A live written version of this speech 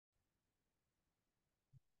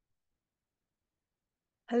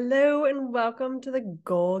Hello and welcome to the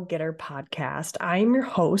Goal Getter podcast. I'm your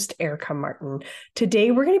host, Erica Martin.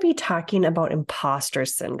 Today, we're going to be talking about imposter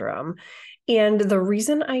syndrome. And the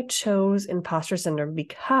reason I chose imposter syndrome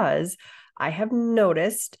because I have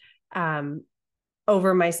noticed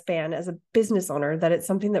over my span as a business owner that it's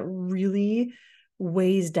something that really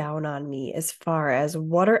weighs down on me as far as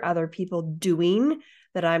what are other people doing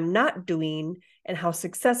that I'm not doing and how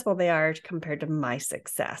successful they are compared to my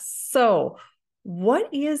success. So,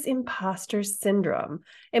 what is imposter syndrome?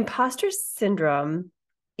 Imposter syndrome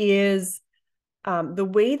is the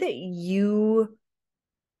way that you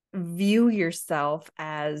view yourself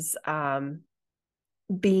as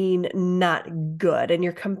being not good, and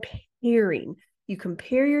you're comparing. You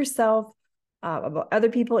compare yourself about other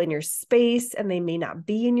people in your space, and they may not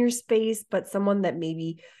be in your space, but someone that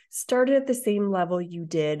maybe started at the same level you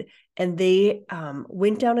did, and they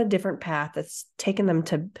went down a different path that's taken them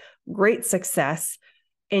to great success,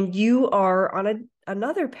 and you are on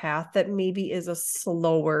another path that maybe is a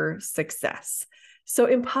slower success. So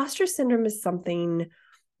imposter syndrome is something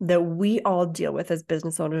that we all deal with as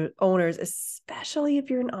business owners, especially if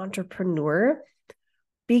you're an entrepreneur,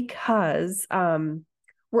 because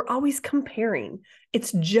we're always comparing.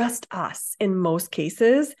 It's just us in most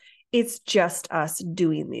cases. It's just us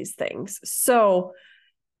doing these things. So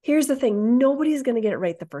here's the thing. Nobody's going to get it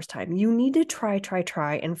right the first time. You need to try,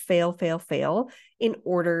 and fail in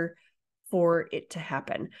order for it to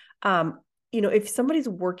happen. If somebody's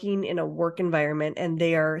working in a work environment and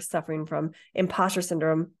they are suffering from imposter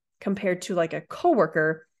syndrome compared to like a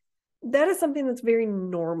coworker, that is something that's very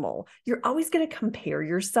normal. You're always going to compare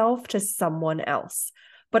yourself to someone else.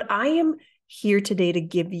 But I am here today to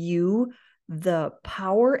give you the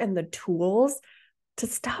power and the tools to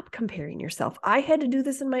stop comparing yourself. I had to do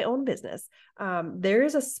this in my own business. There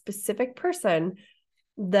is a specific person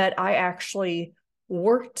that I actually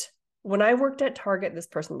worked when I worked at Target. This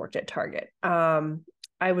person worked at Target.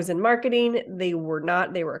 I was in marketing. They were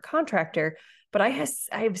not. They were a contractor. But I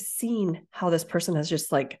have seen how this person has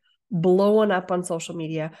just like blown up on social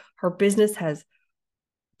media. Her business has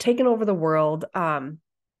taken over the world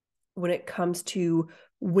when it comes to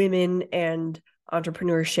women and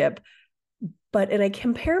entrepreneurship. And I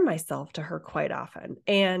compare myself to her quite often.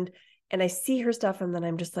 And I see her stuff, and then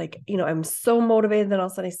I'm just like, I'm so motivated. Then all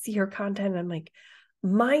of a sudden I see her content and I'm like,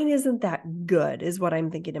 mine isn't that good, is what I'm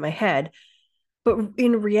thinking in my head. But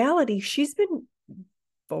in reality, she's been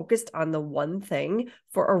focused on the one thing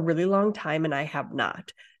for a really long time, and I have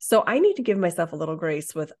not. So I need to give myself a little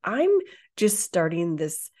grace with, I'm just starting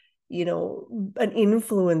this, an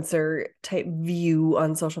influencer type view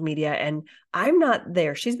on social media, and I'm not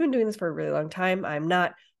there. She's been doing this for a really long time. I'm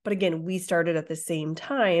not. But again, we started at the same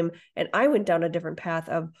time, and I went down a different path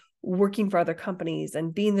of working for other companies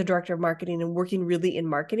and being the director of marketing and working really in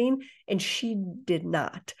marketing. And she did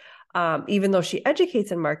not. Even though she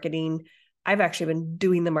educates in marketing, I've actually been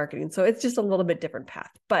doing the marketing. So it's just a little bit different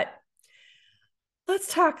path. But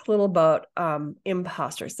let's talk a little about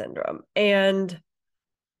imposter syndrome and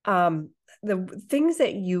the things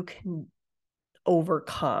that you can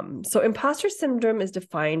overcome. So imposter syndrome is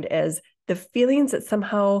defined as the feelings that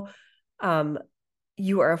somehow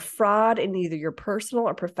you are a fraud in either your personal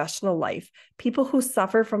or professional life. People who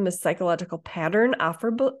suffer from this psychological pattern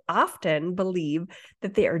often believe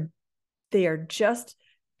that they are just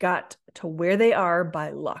got to where they are by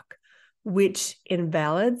luck, which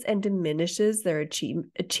invalidates and diminishes their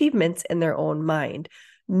achievements in their own mind.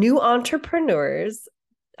 New entrepreneurs,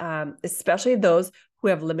 especially those who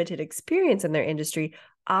have limited experience in their industry,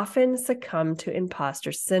 often succumb to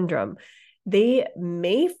imposter syndrome. They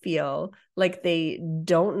may feel like they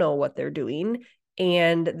don't know what they're doing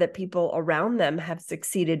and that people around them have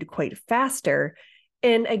succeeded quite faster.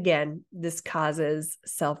 And again, this causes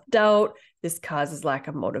self-doubt. This causes lack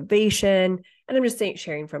of motivation. And I'm just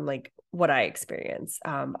sharing from like what I experience.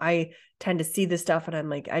 I tend to see this stuff and I'm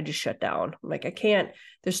like, I just shut down. I'm like, I can't,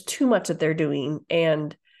 there's too much that they're doing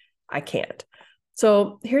and I can't.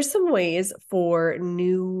 So here's some ways for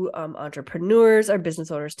new entrepreneurs or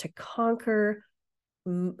business owners to conquer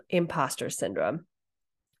imposter syndrome.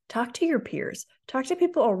 Talk to your peers, talk to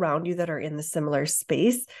people around you that are in the similar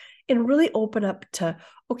space, and really open up to,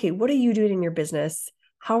 okay, what are you doing in your business?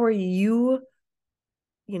 How are you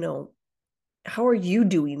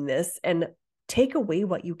doing this? And take away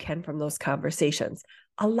what you can from those conversations.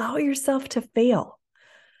 Allow yourself to fail.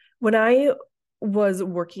 When I was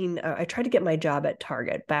working, I tried to get my job at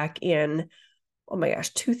Target back in,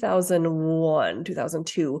 2001,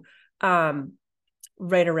 2002,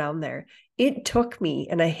 right around there. It took me,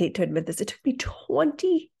 and I hate to admit this, it took me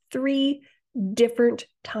 23 different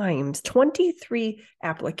times, 23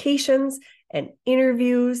 applications and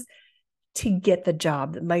interviews to get the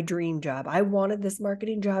job, my dream job. I wanted this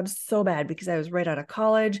marketing job so bad because I was right out of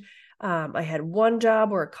college. I had one job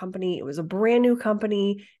where a company, it was a brand new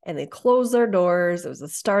company and they closed their doors. It was a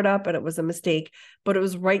startup and it was a mistake, but it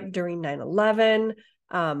was right during 9/11.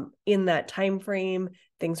 In that time frame,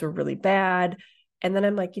 things were really bad. And then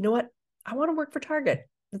I'm like, you know what? I want to work for Target.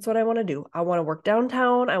 That's what I want to do. I want to work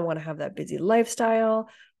downtown. I want to have that busy lifestyle.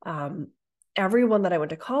 Everyone that I went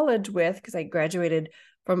to college with, because I graduated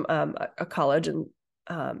from a college in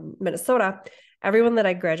Minnesota, everyone that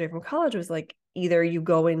I graduated from college was like, either you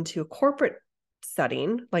go into a corporate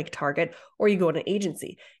setting like Target or you go in an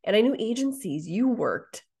agency. And I knew agencies, you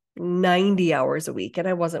worked 90 hours a week and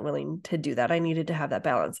I wasn't willing to do that. I needed to have that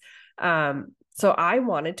balance. So I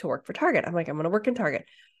wanted to work for Target. I'm like, I'm going to work in Target.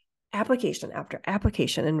 Application after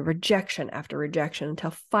application and rejection after rejection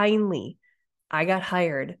until finally I got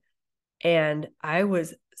hired. And I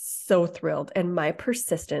was so thrilled. And my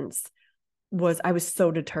persistence I was so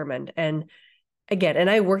determined. And again, and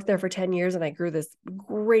I worked there for 10 years and I grew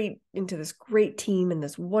into this great team and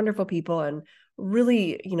this wonderful people and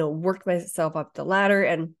really, worked myself up the ladder.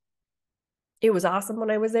 And it was awesome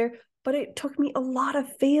when I was there, but it took me a lot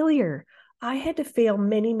of failure. I had to fail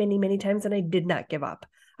many, many, many times and I did not give up.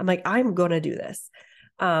 I'm like, I'm going to do this.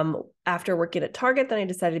 After working at Target, then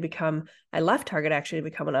I left Target actually to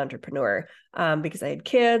become an entrepreneur because I had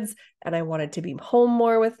kids and I wanted to be home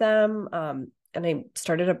more with them. And I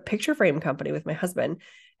started a picture frame company with my husband.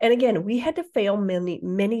 And again, we had to fail many,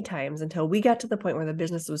 many times until we got to the point where the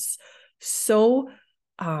business was so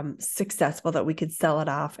successful that we could sell it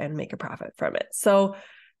off and make a profit from it. So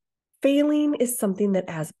failing is something that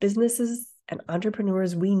as businesses and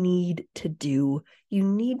entrepreneurs, we need to do. You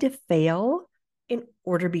need to fail in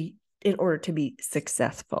order to be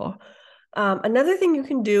successful. Another thing you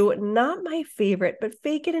can do, not my favorite, but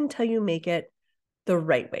fake it until you make it the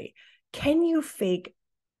right way. Can you fake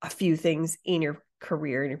a few things in your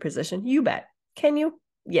career, in your position? You bet. Can you?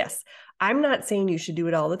 Yes. I'm not saying you should do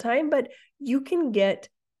it all the time, but you can get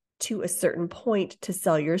to a certain point to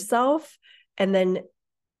sell yourself and then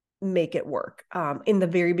make it work. In the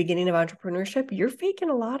very beginning of entrepreneurship, you're faking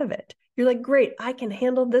a lot of it. You're like, great, I can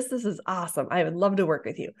handle this. This is awesome. I would love to work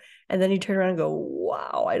with you. And then you turn around and go,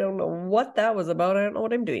 wow, I don't know what that was about. I don't know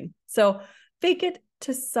what I'm doing. So fake it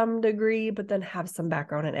to some degree, but then have some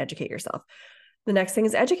background and educate yourself. The next thing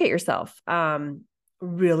is educate yourself.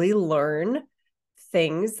 Really learn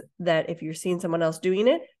things that if you're seeing someone else doing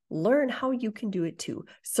it, learn how you can do it too.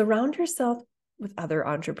 Surround yourself with other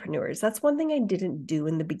entrepreneurs. That's one thing I didn't do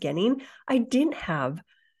in the beginning. I didn't have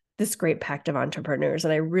this great pact of entrepreneurs,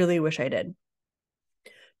 and I really wish I did.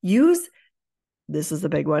 This is the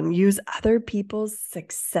big one, use other people's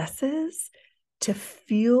successes to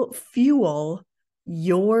fuel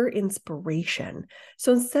your inspiration.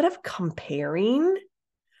 So instead of comparing,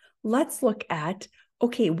 let's look at,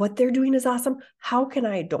 okay, what they're doing is awesome. How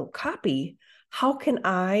can don't copy? How can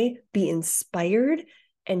I be inspired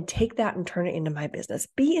and take that and turn it into my business?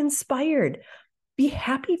 Be inspired. Be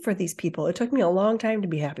happy for these people. It took me a long time to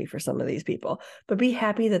be happy for some of these people, but be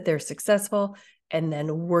happy that they're successful and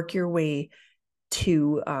then work your way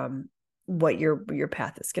to what your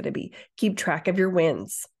path is going to be. Keep track of your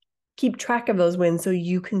wins. Keep track of those wins so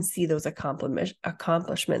you can see those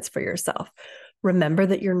accomplishments for yourself. Remember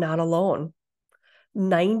that you're not alone.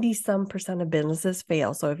 90% of businesses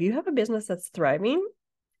fail. So if you have a business that's thriving,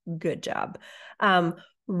 good job.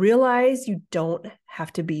 Realize you don't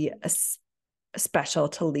have to be a special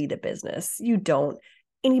to lead a business. You don't.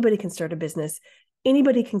 Anybody can start a business.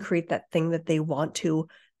 Anybody can create that thing that they want to.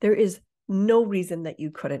 There is no reason that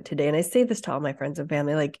you couldn't today. And I say this to all my friends and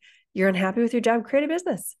family, like, you're unhappy with your job, create a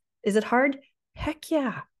business. Is it hard? Heck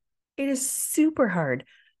yeah. It is super hard,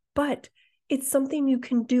 but it's something you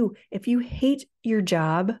can do. If you hate your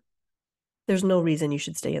job, there's no reason you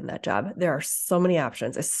should stay in that job. There are so many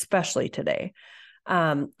options, especially today.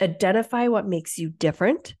 Identify what makes you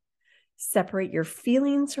different, separate your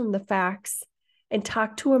feelings from the facts, and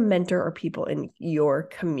talk to a mentor or people in your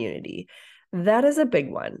community. That is a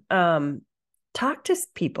big one. Talk to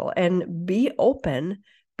people and be open,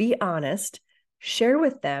 be honest, share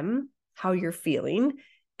with them how you're feeling,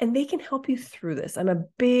 and they can help you through this. I'm a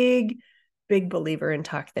big believer in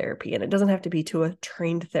talk therapy, and it doesn't have to be to a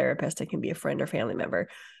trained therapist. It can be a friend or family member.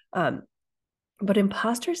 But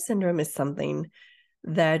imposter syndrome is something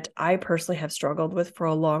that I personally have struggled with for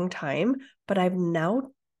a long time, but I've now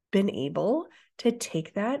been able to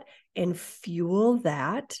take that and fuel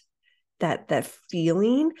that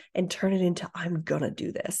feeling and turn it into, I'm going to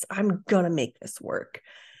do this. I'm going to make this work.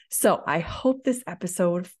 So I hope this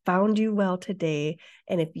episode found you well today.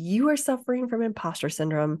 And if you are suffering from imposter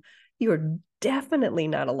syndrome, you are definitely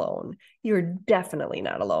not alone. You're definitely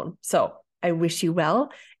not alone. So I wish you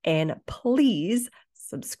well, and please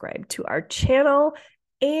subscribe to our channel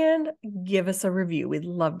and give us a review. We'd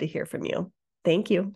love to hear from you. Thank you.